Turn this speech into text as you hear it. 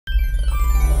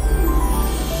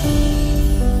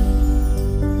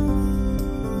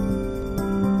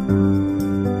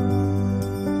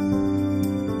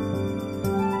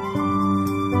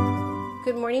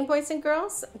boys and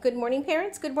girls. Good morning,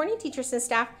 parents. Good morning, teachers and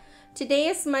staff. Today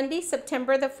is Monday,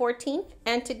 September the 14th,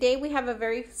 and today we have a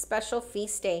very special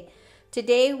feast day.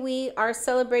 Today we are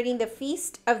celebrating the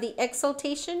Feast of the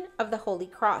Exaltation of the Holy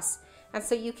Cross. And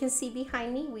so you can see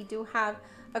behind me, we do have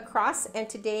a cross, and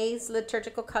today's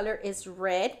liturgical color is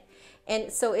red.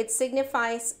 And so it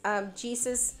signifies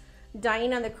Jesus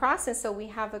dying on the cross, and so we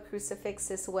have a crucifix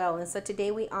as well. And so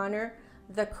today we honor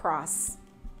the cross.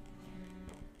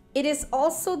 It is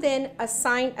also then a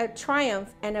sign of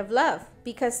triumph and of love,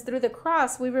 because through the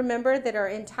cross we remember that our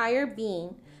entire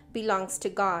being belongs to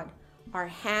God. Our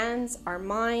hands, our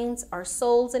minds, our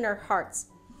souls, and our hearts.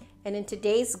 And in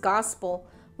today's gospel,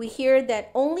 we hear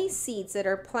that only seeds that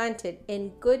are planted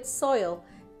in good soil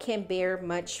can bear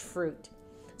much fruit.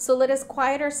 So let us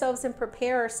quiet ourselves and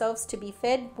prepare ourselves to be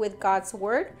fed with God's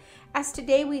word, as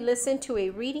today we listen to a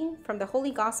reading from the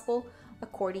Holy Gospel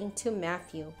according to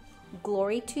Matthew.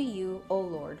 Glory to you, O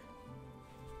Lord.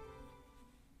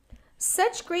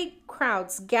 Such great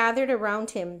crowds gathered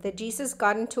around him that Jesus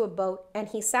got into a boat and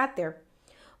he sat there,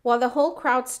 while the whole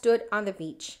crowd stood on the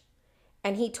beach.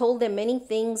 And he told them many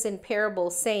things in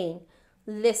parables, saying,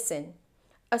 Listen,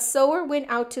 a sower went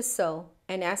out to sow,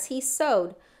 and as he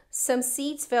sowed, some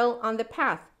seeds fell on the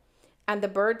path, and the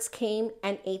birds came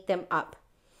and ate them up.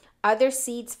 Other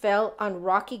seeds fell on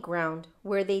rocky ground,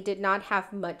 where they did not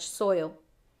have much soil.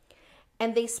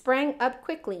 And they sprang up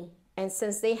quickly, and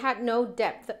since they had no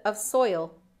depth of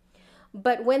soil,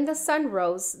 but when the sun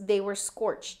rose, they were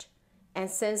scorched, and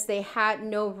since they had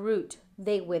no root,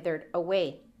 they withered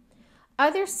away.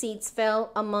 Other seeds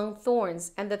fell among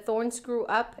thorns, and the thorns grew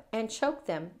up and choked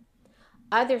them.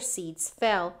 Other seeds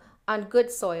fell on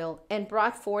good soil and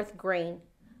brought forth grain,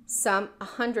 some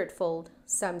 100-fold,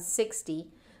 some 60,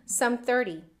 some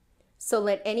 30. So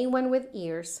let anyone with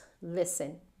ears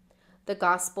listen. The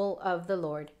Gospel of the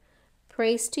Lord.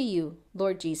 Praise to you,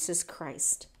 Lord Jesus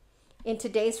Christ. In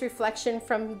today's reflection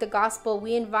from the Gospel,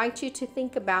 we invite you to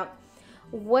think about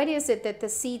what is it that the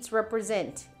seeds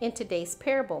represent in today's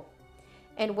parable,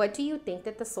 and what do you think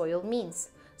that the soil means?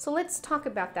 So let's talk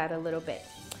about that a little bit.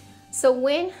 So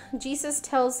when Jesus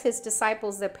tells his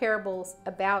disciples the parables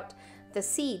about the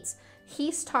seeds,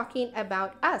 he's talking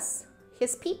about us,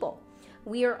 his people.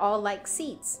 We are all like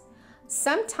seeds.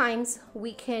 Sometimes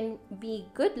we can be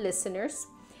good listeners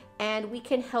and we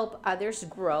can help others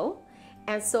grow.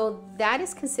 And so that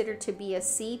is considered to be a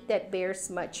seed that bears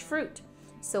much fruit.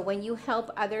 So when you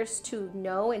help others to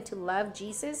know and to love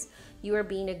Jesus, you are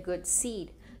being a good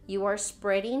seed. You are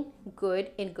spreading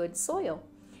good in good soil.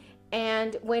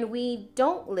 And when we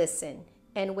don't listen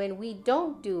and when we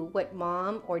don't do what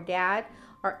mom or dad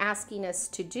are asking us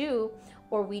to do,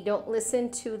 or we don't listen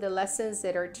to the lessons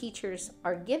that our teachers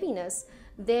are giving us,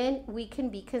 then we can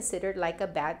be considered like a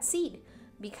bad seed,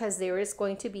 because there is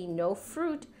going to be no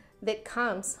fruit that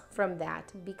comes from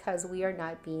that because we are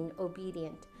not being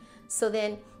obedient. So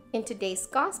then in today's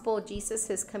gospel, Jesus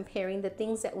is comparing the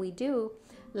things that we do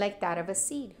like that of a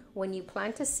seed. When you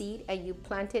plant a seed and you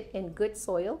plant it in good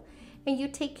soil and you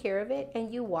take care of it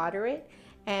and you water it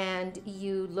and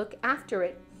you look after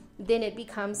it, then it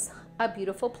becomes a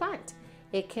beautiful plant.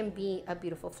 It can be a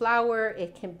beautiful flower,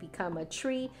 it can become a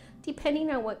tree,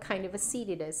 depending on what kind of a seed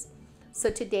it is.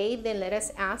 So today, then let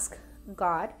us ask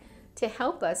God to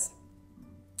help us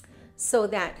so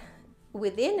that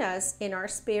within us, in our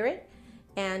spirit,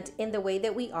 and in the way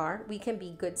that we are, we can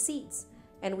be good seeds.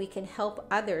 And we can help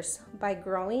others by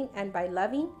growing and by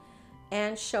loving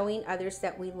and showing others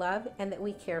that we love and that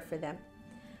we care for them.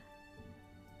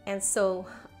 And so,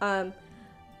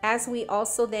 as we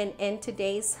also then end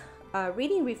today's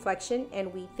reading reflection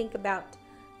and we think about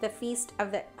the Feast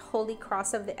of the Holy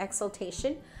Cross of the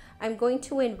Exaltation, I'm going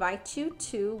to invite you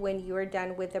to, when you are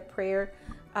done with the prayer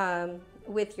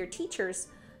with your teachers,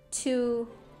 to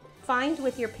find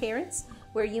with your parents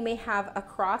where you may have a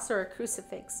cross or a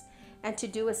crucifix, and to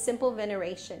do a simple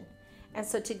veneration. And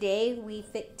so today we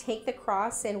take the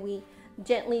cross and we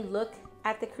gently look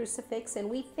at the crucifix and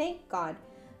we thank God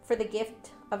for the gift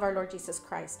of our Lord Jesus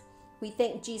Christ. We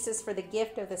thank Jesus for the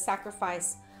gift of the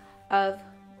sacrifice of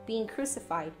being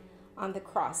crucified on the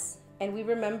cross. And we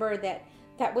remember that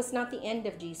that was not the end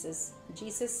of Jesus.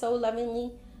 Jesus so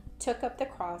lovingly took up the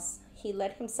cross. He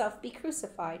let himself be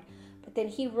crucified, but then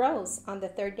he rose on the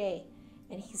third day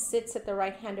and he sits at the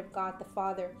right hand of God the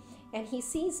Father, and he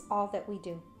sees all that we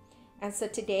do. And so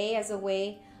today, as a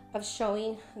way of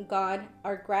showing God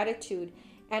our gratitude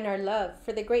and our love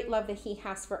for the great love that he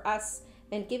has for us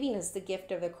and giving us the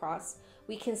gift of the cross,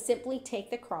 we can simply take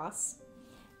the cross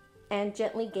and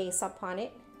gently gaze upon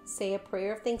it, say a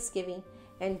prayer of thanksgiving,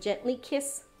 and gently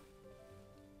kiss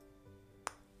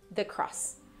the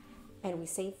cross. And we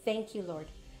say, thank you, Lord.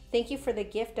 Thank you for the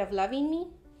gift of loving me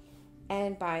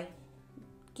and by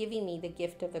giving me the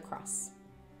gift of the cross.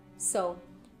 So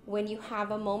when you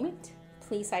have a moment,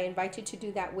 please, I invite you to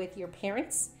do that with your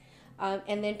parents.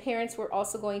 And then parents, we're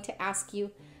also going to ask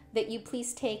you that you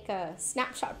please take a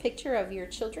snapshot picture of your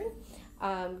children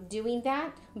doing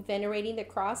that, venerating the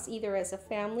cross, either as a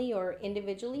family or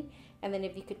individually. And then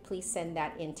if you could please send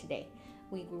that in today,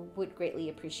 we would greatly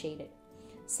appreciate it.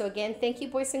 So again, thank you,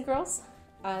 boys and girls.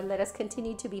 Let us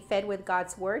continue to be fed with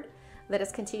God's word. Let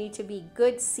us continue to be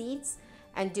good seeds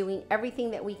and doing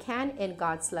everything that we can in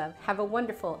God's love. Have a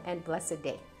wonderful and blessed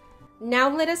day.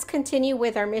 Now let us continue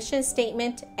with our mission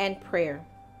statement and prayer.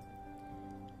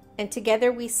 And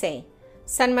together we say,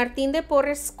 San Martín de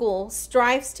Porres School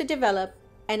strives to develop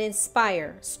and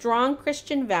inspire strong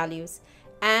Christian values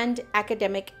and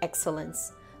academic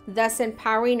excellence, thus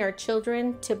empowering our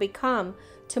children to become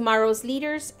tomorrow's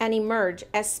leaders and emerge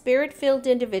as spirit-filled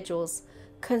individuals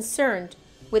concerned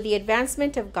with the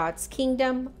advancement of God's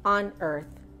kingdom on earth.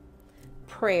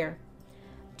 Prayer.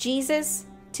 Jesus,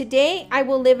 today I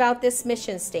will live out this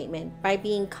mission statement by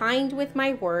being kind with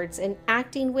my words and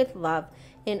acting with love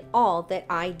in all that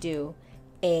I do.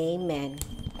 Amen.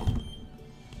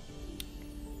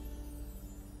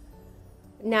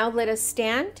 Now let us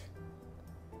stand.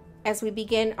 As we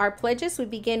begin our pledges, we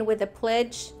begin with a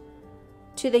pledge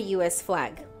to the U.S.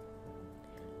 flag.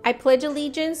 I pledge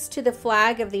allegiance to the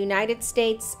flag of the United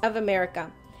States of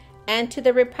America and to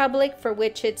the republic for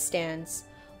which it stands,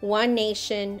 one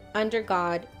nation, under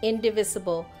God,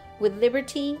 indivisible, with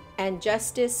liberty and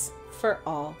justice for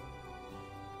all.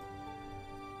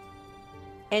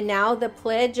 And now the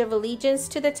Pledge of Allegiance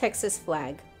to the Texas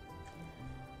flag.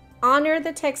 Honor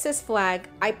the Texas flag.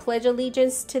 I pledge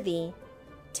allegiance to thee,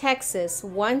 Texas,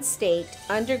 one state,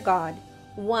 under God,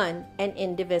 one and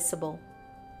indivisible.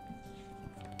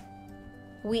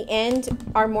 We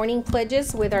end our morning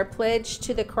pledges with our pledge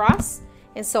to the cross.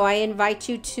 And so I invite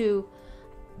you to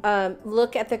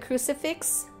look at the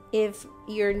crucifix if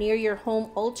you're near your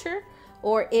home altar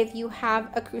or if you have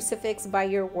a crucifix by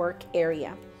your work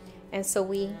area. And so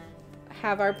we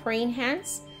have our praying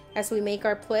hands as we make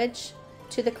our pledge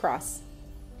to the cross.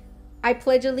 I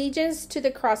pledge allegiance to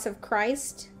the cross of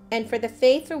Christ and for the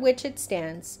faith for which it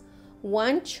stands,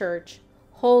 one church,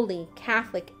 holy,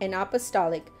 Catholic, and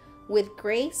apostolic, with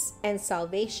grace and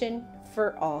salvation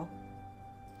for all.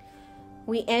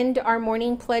 We end our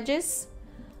morning pledges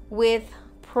with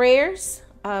prayers.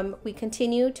 We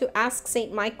continue to ask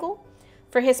St. Michael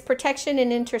for his protection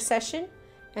and intercession.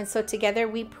 And so together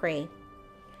we pray.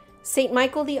 St.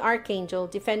 Michael the Archangel,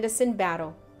 defend us in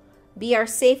battle. Be our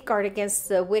safeguard against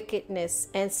the wickedness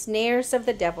and snares of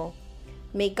the devil.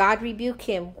 May God rebuke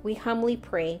him, we humbly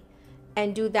pray.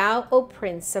 And do thou, O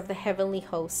Prince of the heavenly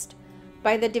host,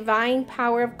 by the divine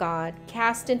power of God,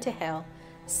 cast into hell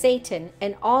Satan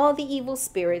and all the evil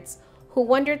spirits who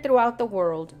wander throughout the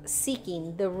world,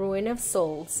 seeking the ruin of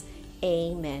souls.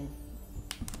 Amen.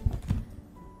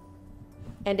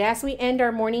 And as we end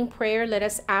our morning prayer, let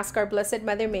us ask our Blessed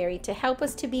Mother Mary to help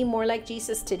us to be more like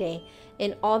Jesus today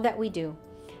in all that we do.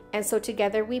 And so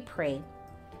together we pray.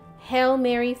 Hail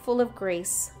Mary, full of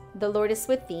grace, the Lord is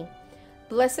with thee.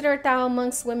 Blessed art thou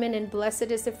amongst women, and blessed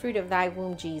is the fruit of thy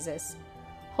womb, Jesus.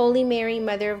 Holy Mary,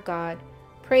 Mother of God,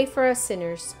 pray for us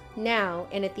sinners, now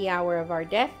and at the hour of our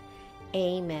death.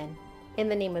 Amen. In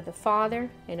the name of the Father,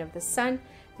 and of the Son,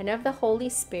 and of the Holy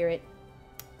Spirit.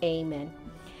 Amen.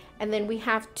 And then we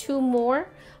have two more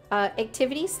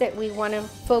activities that we want to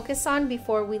focus on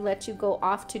before we let you go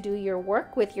off to do your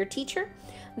work with your teacher.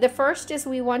 The first is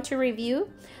we want to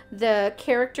review the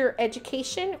character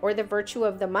education or the virtue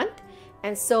of the month.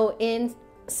 And so in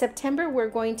September, we're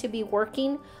going to be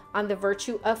working on the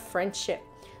virtue of friendship.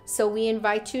 So we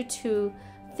invite you to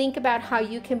think about how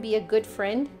you can be a good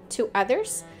friend to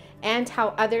others and how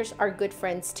others are good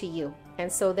friends to you.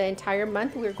 And so the entire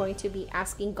month, we're going to be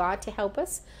asking God to help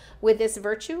us with this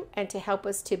virtue and to help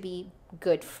us to be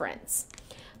good friends.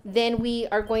 Then we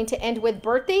are going to end with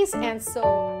birthdays. And so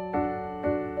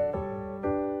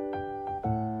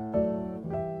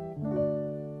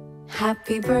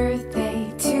happy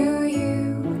birthday to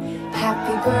you.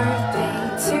 Happy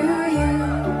birthday to you.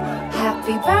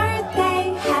 Happy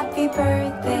birthday, happy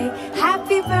birthday,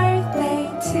 happy birthday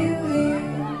to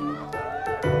you.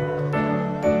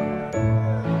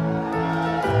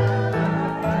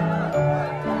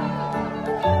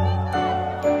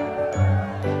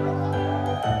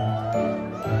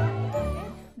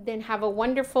 Then have a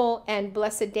wonderful and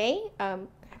blessed day.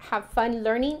 Have fun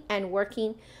learning and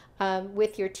working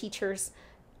with your teachers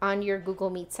on your Google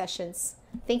Meet sessions.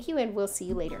 Thank you, and we'll see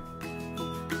you later.